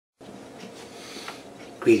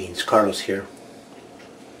Greetings, Carlos here.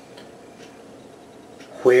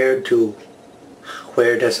 Where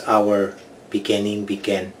does our beginning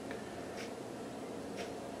begin?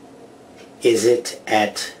 Is it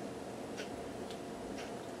at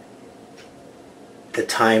the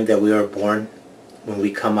time that we are born, when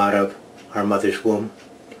we come out of our mother's womb,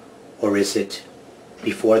 or is it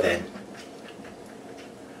before then?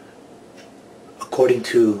 According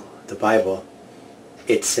to the Bible,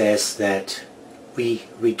 it says that we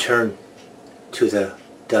return to the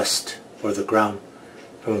dust or the ground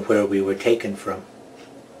from where we were taken from.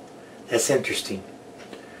 That's interesting.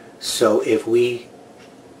 So if we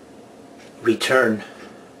return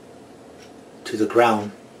to the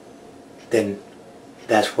ground, then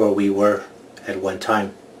that's where we were at one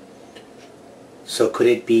time. So could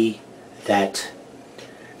it be that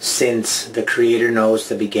since the Creator knows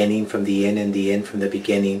the beginning from the end and the end from the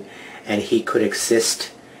beginning, and He could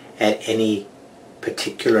exist at any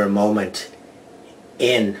particular moment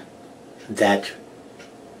in that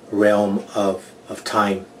realm of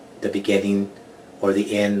time, the beginning or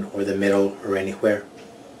the end or the middle or anywhere,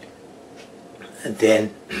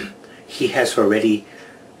 then He has already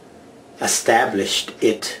established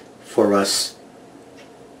it for us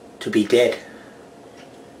to be dead.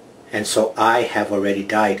 And so I have already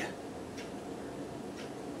died.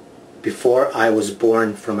 Before I was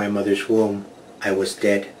born from my mother's womb, I was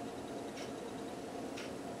dead.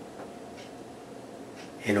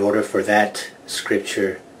 In order for that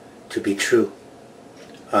scripture to be true,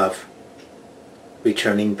 of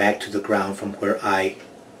returning back to the ground from where I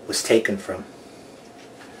was taken from.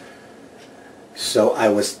 So I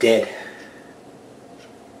was dead.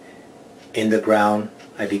 In the ground,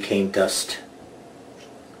 I became dust.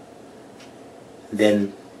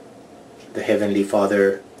 Then the Heavenly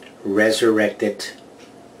Father resurrected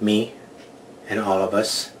me and all of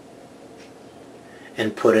us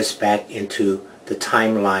and put us back into the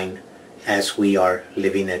timeline as we are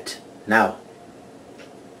living it now.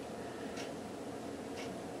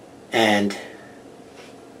 And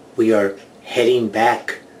we are heading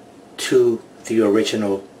back to the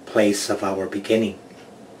original place of our beginning,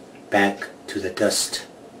 back to the dust.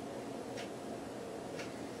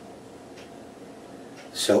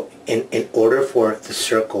 So in order for the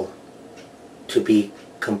circle to be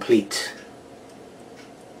complete,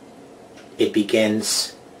 it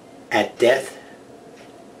begins at death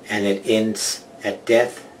and it ends at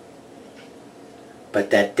death, but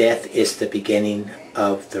that death is the beginning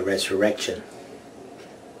of the resurrection.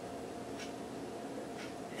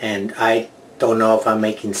 And I don't know if I'm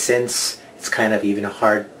making sense. It's kind of even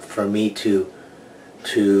hard for me to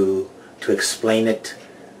explain it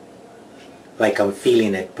like I'm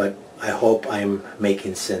feeling it, but I hope I'm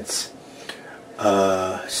making sense.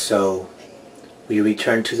 So we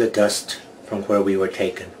return to the dust from where we were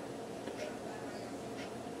taken.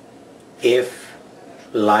 If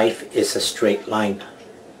life is a straight line,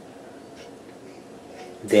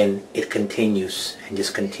 then it continues and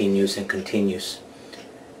just continues and continues.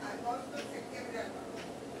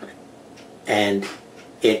 And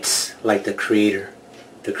it's like the Creator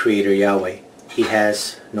Yahweh. He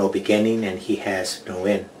has no beginning and He has no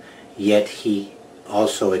end. Yet He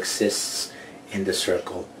also exists in the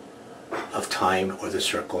circle of time or the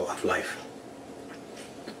circle of life.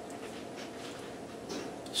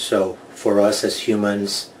 So for us as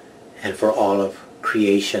humans and for all of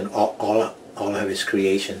creation, all of His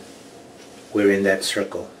creation, we're in that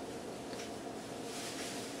circle.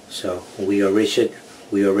 So we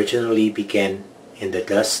originally began in the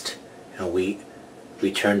dust, and we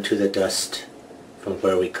return to the dust from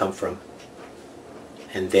where we come from,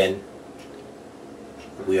 and then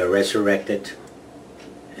we are resurrected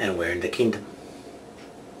and we're in the kingdom.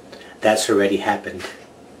 That's already happened,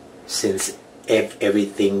 since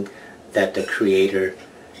everything that the Creator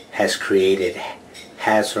has created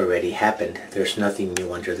has already happened. There's nothing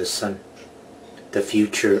new under the sun. The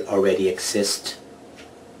future already exists.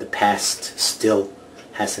 The past still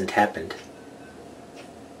hasn't happened.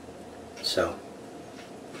 So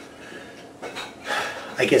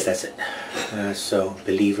I guess that's it. So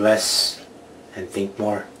believe less and think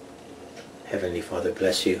more. Heavenly Father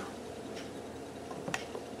bless you.